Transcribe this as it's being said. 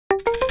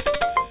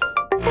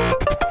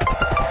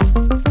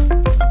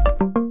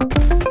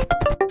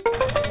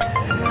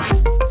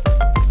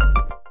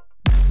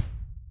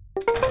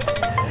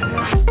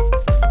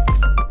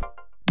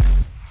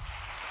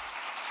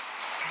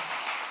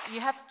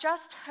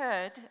just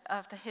heard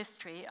of the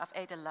history of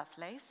Ada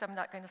Lovelace, so I'm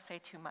not going to say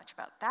too much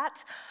about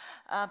that.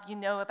 You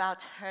know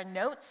about her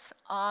notes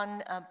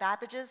on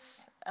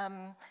Babbage's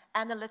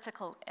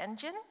analytical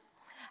engine.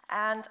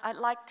 And I'd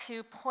like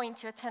to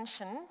point your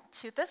attention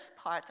to this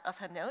part of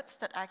her notes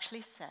that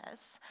actually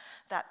says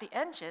that the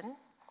engine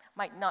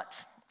might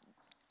not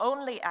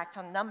only act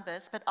on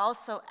numbers, but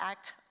also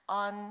act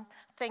on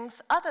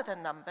things other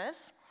than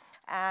numbers.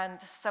 And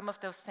some of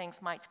those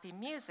things might be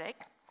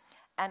music.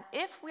 And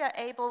if we are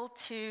able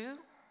to,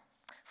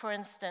 for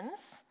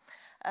instance,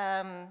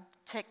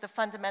 take the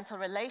fundamental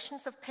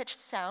relations of pitched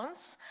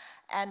sounds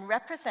and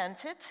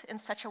represent it in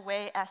such a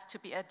way as to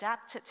be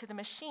adapted to the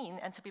machine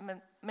and to be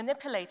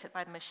manipulated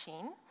by the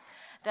machine,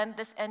 then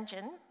this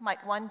engine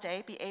might one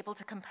day be able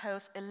to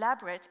compose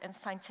elaborate and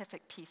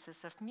scientific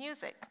pieces of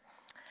music.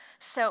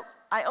 So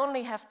I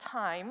only have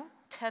time,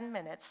 10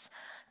 minutes,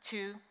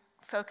 to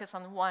focus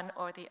on one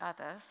or the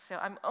other. So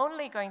I'm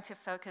only going to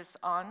focus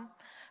on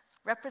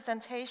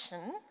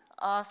representation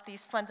of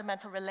these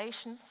fundamental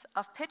relations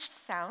of pitched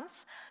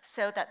sounds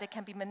so that they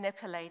can be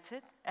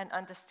manipulated and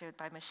understood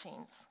by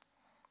machines.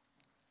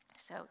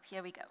 So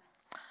here we go.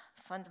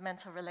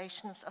 Fundamental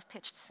relations of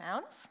pitched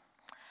sounds.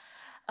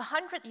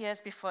 100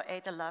 years before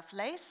Ada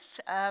Lovelace,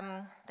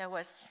 there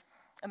was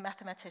a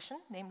mathematician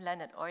named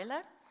Leonhard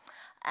Euler.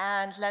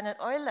 And Leonhard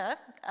Euler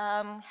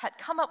had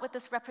come up with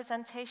this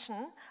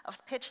representation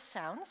of pitched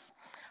sounds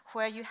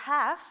where you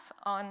have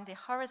on the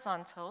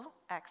horizontal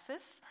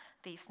axis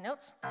these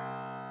notes.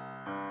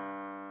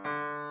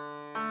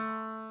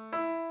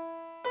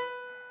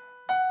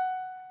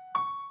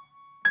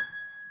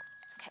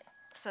 Okay,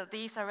 so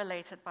these are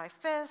related by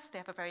fifths. They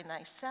have a very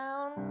nice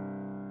sound.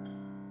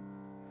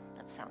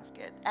 That sounds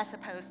good, as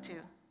opposed to,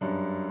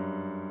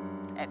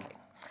 okay.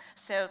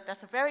 So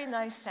that's a very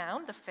nice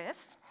sound, the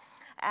fifth.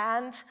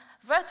 And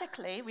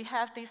vertically, we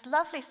have these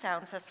lovely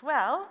sounds as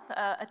well,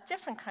 a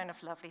different kind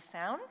of lovely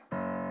sound.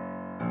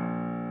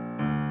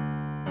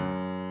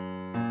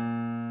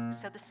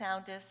 So the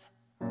sound is,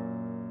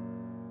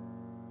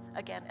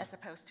 again, as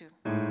opposed to.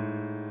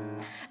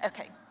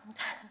 Okay.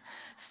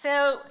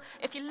 So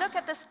if you look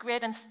at this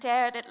grid and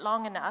stare at it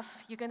long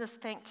enough, you're going to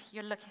think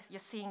you're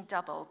seeing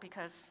double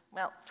because,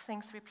 well,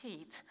 things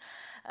repeat.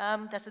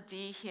 There's a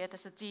D here,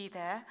 there's a D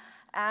there.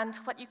 And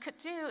what you could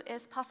do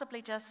is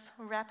possibly just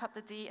wrap up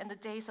the D in the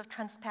days of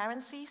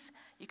transparencies.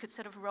 You could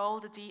sort of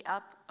roll the D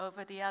up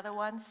over the other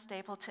one,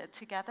 staple it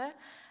together,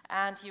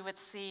 and you would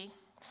see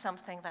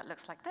something that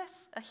looks like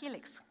this, a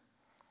helix.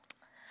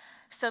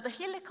 So the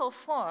helical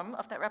form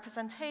of that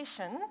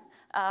representation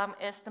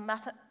is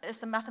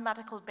the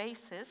mathematical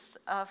basis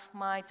of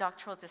my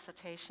doctoral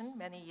dissertation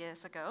many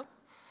years ago.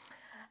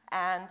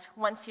 And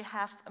once you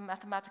have a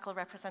mathematical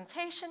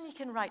representation, you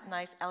can write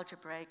nice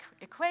algebraic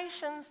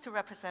equations to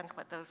represent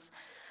what those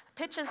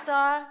pitches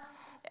are.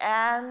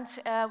 And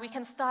we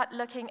can start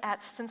looking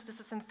at, since this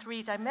is in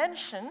 3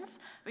 dimensions,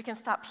 we can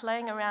start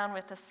playing around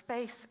with the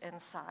space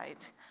inside.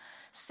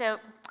 So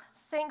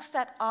things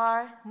that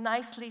are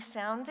nicely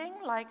sounding,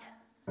 like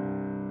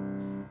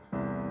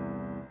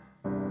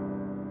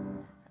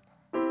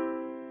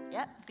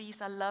yeah,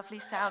 these are lovely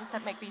sounds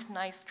that make these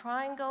nice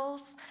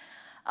triangles.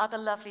 Other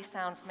lovely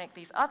sounds make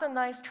these other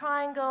nice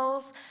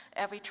triangles.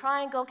 Every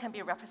triangle can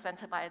be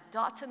represented by a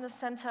dot in the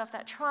center of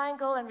that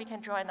triangle, and we can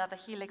draw another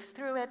helix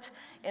through it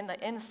in the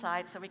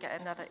inside, so we get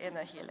another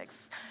inner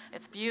helix.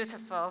 It's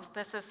beautiful.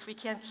 We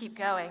can't keep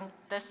going.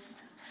 This,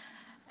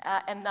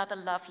 another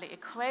lovely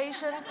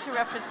equation to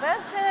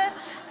represent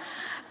it.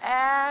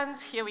 And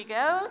here we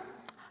go.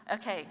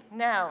 Okay,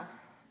 now.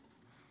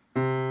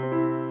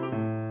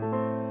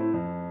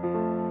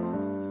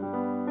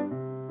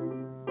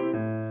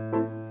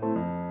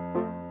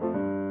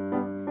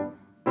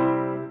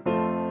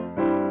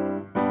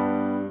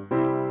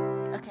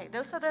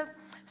 Those are the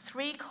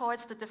 3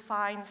 chords that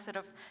define sort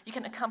of, you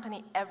can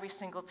accompany every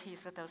single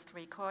piece with those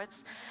 3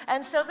 chords.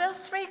 And so those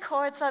 3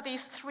 chords are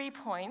these 3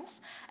 points,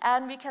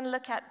 and we can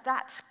look at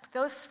that,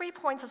 those 3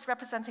 points as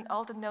representing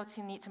all the notes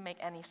you need to make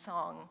any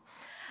song.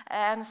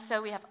 And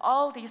so we have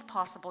all these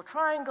possible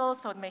triangles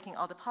for making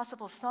all the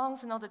possible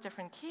songs in all the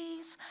different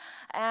keys.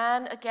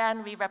 And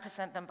again, we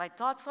represent them by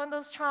dots on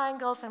those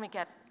triangles, and we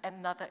get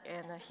another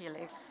inner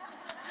helix.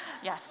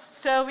 Yes,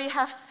 so we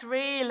have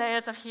 3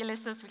 layers of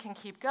helices we can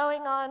keep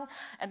going on.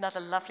 Another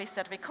lovely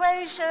set of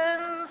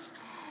equations.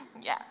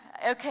 Yeah,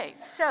 okay,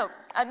 so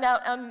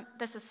now,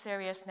 this is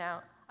serious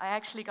now. I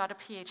actually got a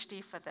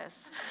PhD for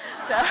this.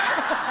 So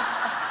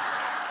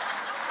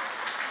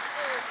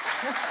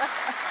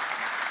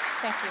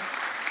thank you.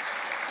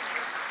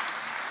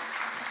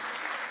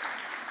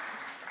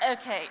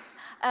 Okay.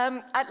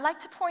 I'd like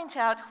to point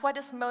out what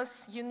is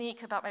most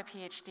unique about my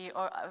PhD,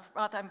 or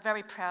rather I'm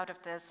very proud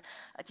of this,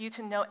 due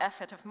to no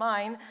effort of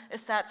mine,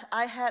 is that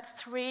I had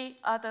 3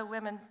 other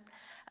women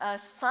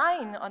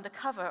sign on the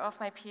cover of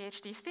my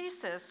PhD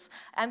thesis.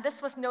 And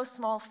this was no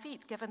small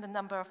feat given the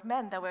number of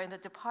men that were in the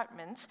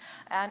department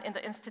and in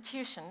the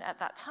institution at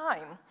that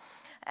time.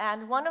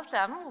 And one of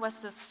them was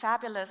this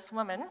fabulous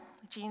woman,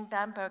 Jean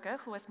Bamberger,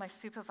 who was my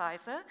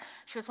supervisor.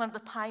 She was one of the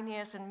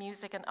pioneers in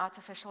music and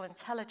artificial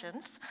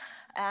intelligence.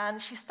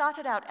 And she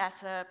started out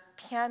as a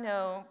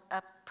piano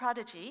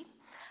prodigy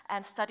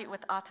and studied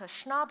with Arthur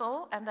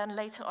Schnabel, and then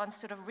later on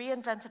sort of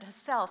reinvented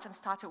herself and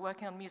started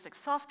working on music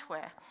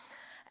software.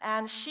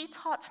 And she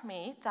taught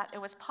me that it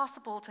was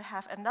possible to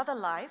have another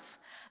life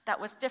that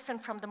was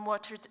different from the more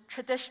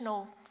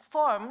traditional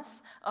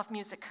forms of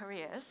music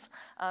careers,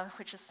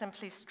 which is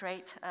simply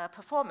straight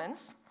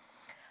performance.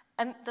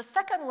 And the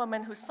second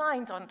woman who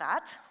signed on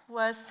that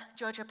was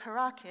Georgia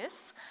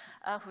Pirozhkis,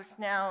 who's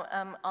now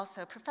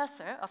also a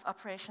professor of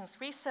operations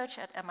research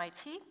at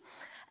MIT.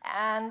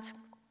 And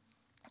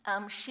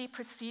she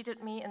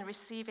preceded me in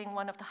receiving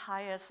one of the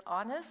highest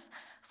honors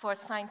for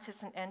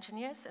scientists and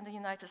engineers in the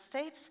United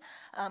States.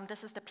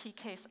 This is the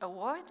PCASE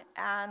Award,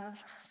 and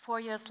 4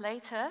 years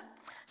later,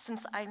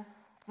 since I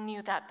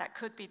knew that that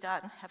could be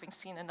done, having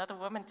seen another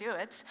woman do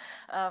it,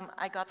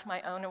 I got my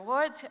own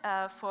award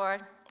for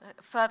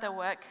further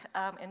work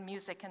in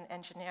music and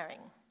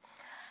engineering.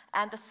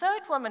 And the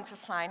third woman to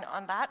sign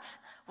on that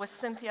was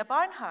Cynthia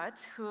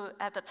Barnhart, who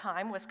at the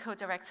time was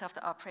co-director of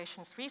the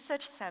Operations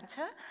Research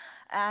Center,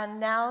 and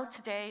now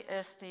today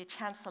is the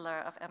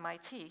chancellor of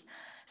MIT.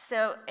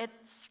 So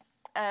it's,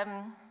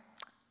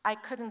 I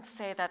couldn't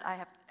say that I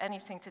have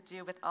anything to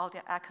do with all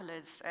the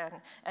accolades and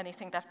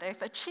anything that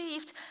they've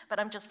achieved, but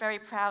I'm just very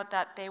proud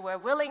that they were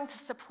willing to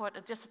support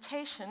a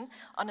dissertation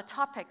on a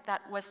topic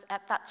that was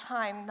at that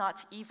time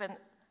not even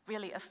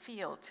really a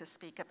field to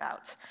speak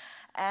about.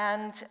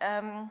 And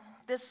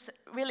this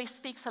really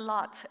speaks a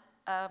lot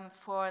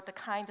for the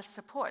kind of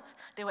support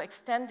they were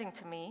extending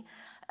to me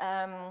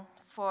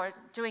for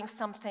doing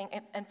something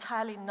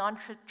entirely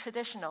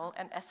non-traditional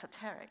and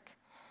esoteric.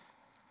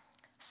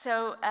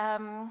 So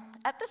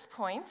at this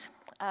point,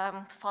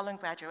 following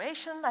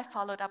graduation, I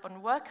followed up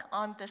on work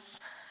on this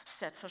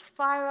sets of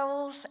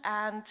spirals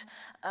and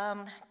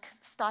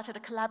started a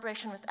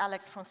collaboration with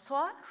Alex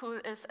Francois, who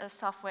is a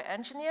software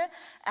engineer,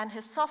 and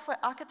his software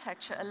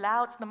architecture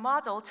allowed the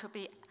model to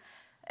be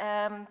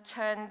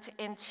turned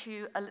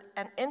into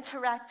an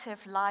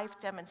interactive live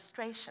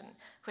demonstration,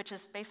 which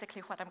is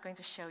basically what I'm going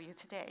to show you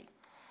today.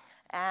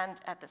 And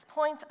at this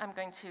point, I'm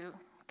going to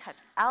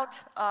cut out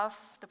of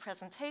the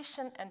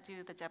presentation and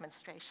do the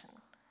demonstration.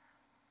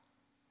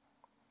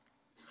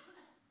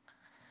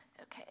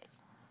 Okay,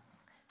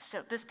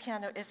 so this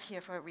piano is here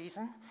for a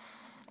reason.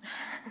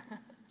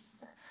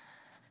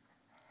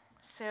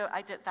 So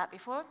I did that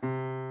before.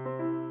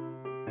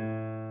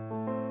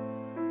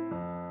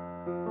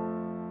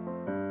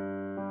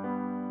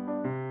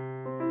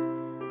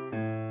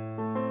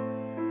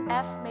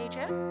 F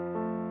major,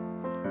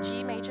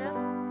 G major,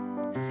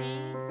 C,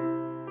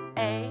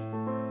 A,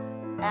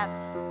 F,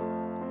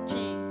 G.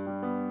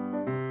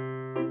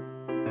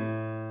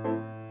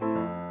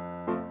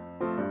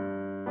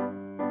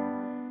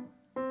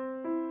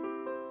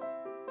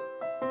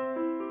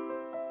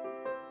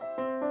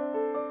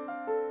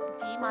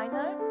 D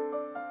minor.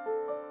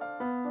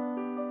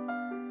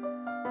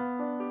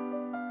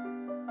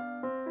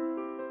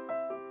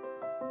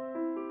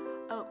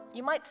 Oh,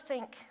 you might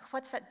think,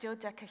 what's that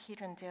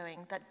dodecahedron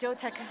doing? That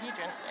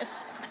dodecahedron is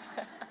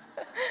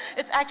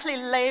it's actually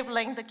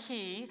labeling the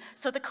key.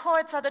 So the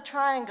chords are the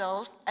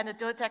triangles, and the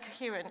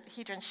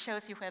dodecahedron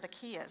shows you where the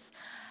key is.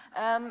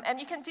 And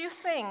you can do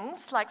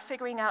things like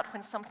figuring out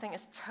when something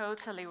is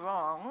totally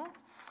wrong.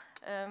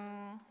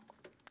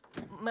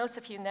 Most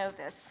of you know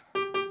this.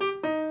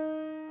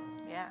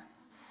 Yeah.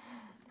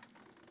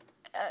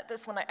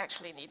 This one I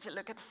actually need to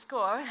look at the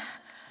score,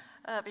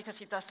 because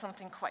he does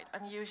something quite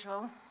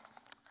unusual.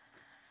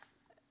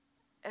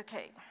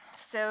 Okay,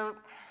 so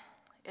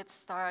it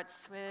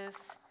starts with,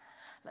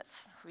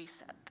 let's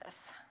reset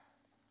this.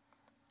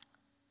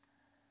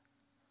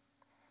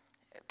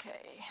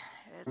 Okay,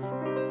 it's...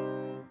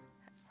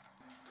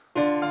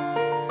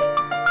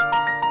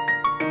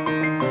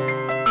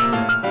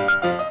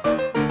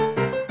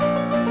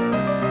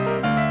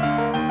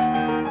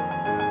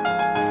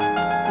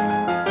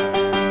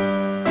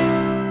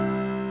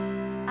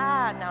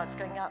 now it's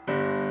going up.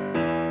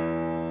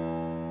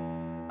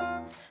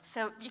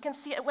 So you can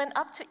see it went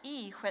up to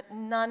E, where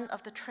none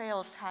of the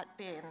trails had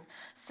been.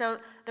 So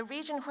the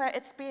region where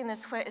it's been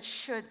is where it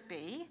should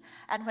be,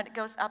 and when it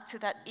goes up to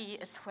that E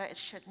is where it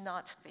should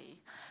not be.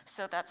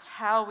 So that's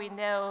how we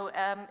know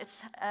it's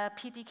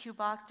PDQ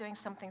Bach doing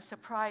something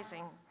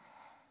surprising.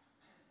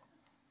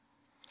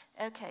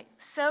 Okay,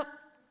 so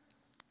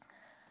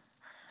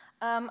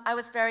I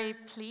was very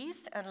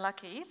pleased and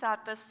lucky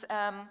that this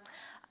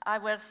I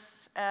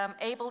was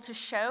able to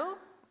show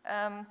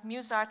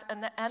Musart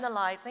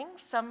analyzing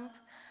some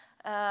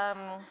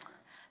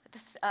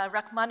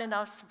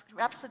Rachmaninoff's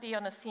Rhapsody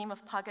on a Theme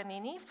of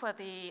Paganini for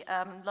the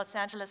Los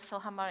Angeles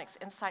Philharmonic's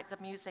Inside the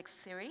Music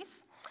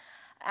series.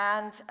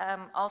 And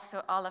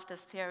also all of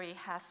this theory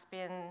has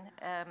been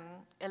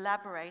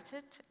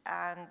elaborated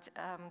and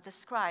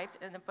described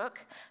in a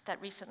book that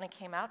recently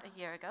came out a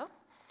year ago.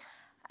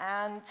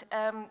 And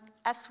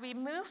as we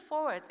move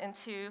forward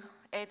into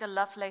Ada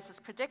Lovelace's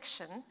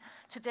prediction,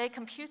 today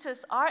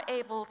computers are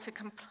able to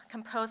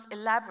compose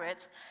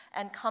elaborate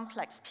and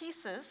complex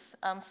pieces,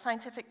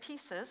 scientific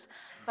pieces,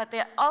 but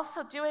they're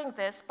also doing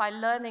this by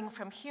learning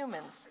from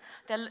humans.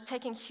 They're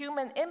taking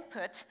human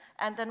input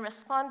and then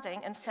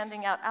responding and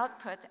sending out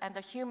output, and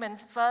the human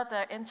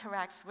further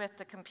interacts with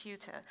the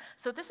computer.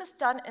 So this is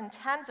done in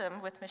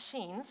tandem with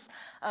machines,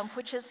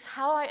 which is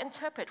how I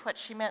interpret what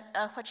she meant,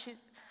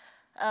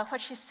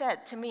 what she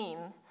said to mean,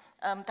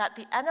 that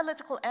the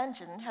analytical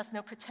engine has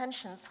no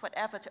pretensions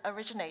whatever to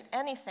originate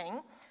anything.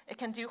 It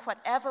can do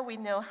whatever we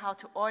know how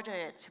to order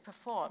it to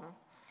perform.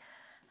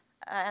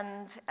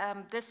 And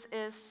this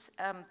is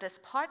this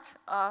part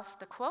of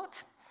the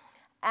quote.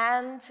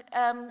 And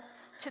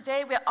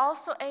today we're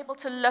also able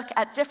to look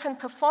at different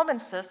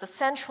performances, the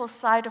central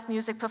side of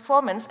music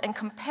performance, and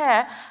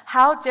compare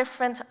how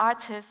different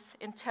artists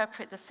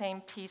interpret the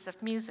same piece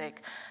of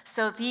music.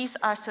 So these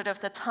are sort of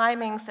the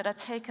timings that are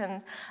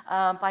taken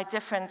by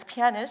different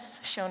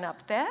pianists shown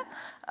up there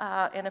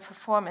in a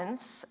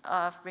performance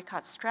of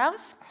Richard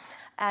Strauss.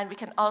 And we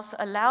can also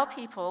allow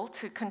people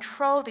to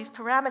control these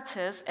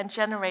parameters and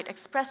generate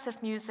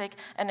expressive music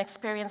and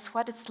experience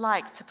what it's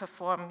like to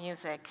perform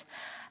music.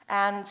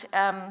 And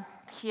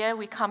here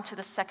we come to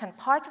the second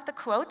part of the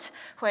quote,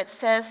 where it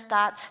says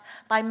that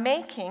by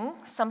making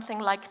something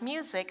like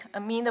music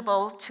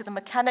amenable to the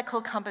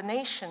mechanical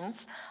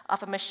combinations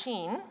of a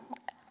machine,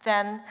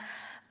 then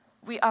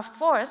we are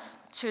forced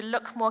to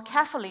look more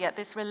carefully at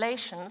these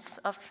relations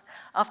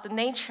of the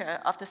nature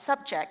of the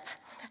subject.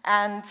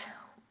 And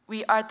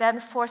we are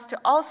then forced to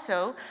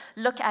also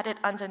look at it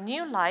under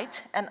new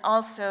light, and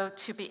also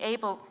to be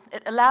able,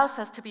 it allows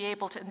us to be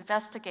able to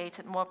investigate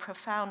it more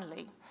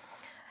profoundly.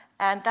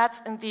 And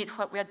that's indeed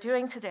what we're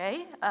doing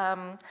today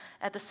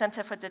at the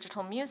Center for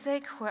Digital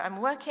Music, where I'm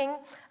working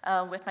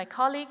with my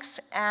colleagues.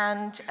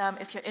 And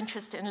if you're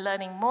interested in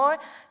learning more,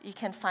 you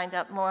can find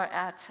out more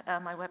at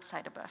my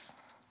website above.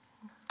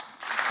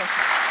 Thank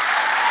you.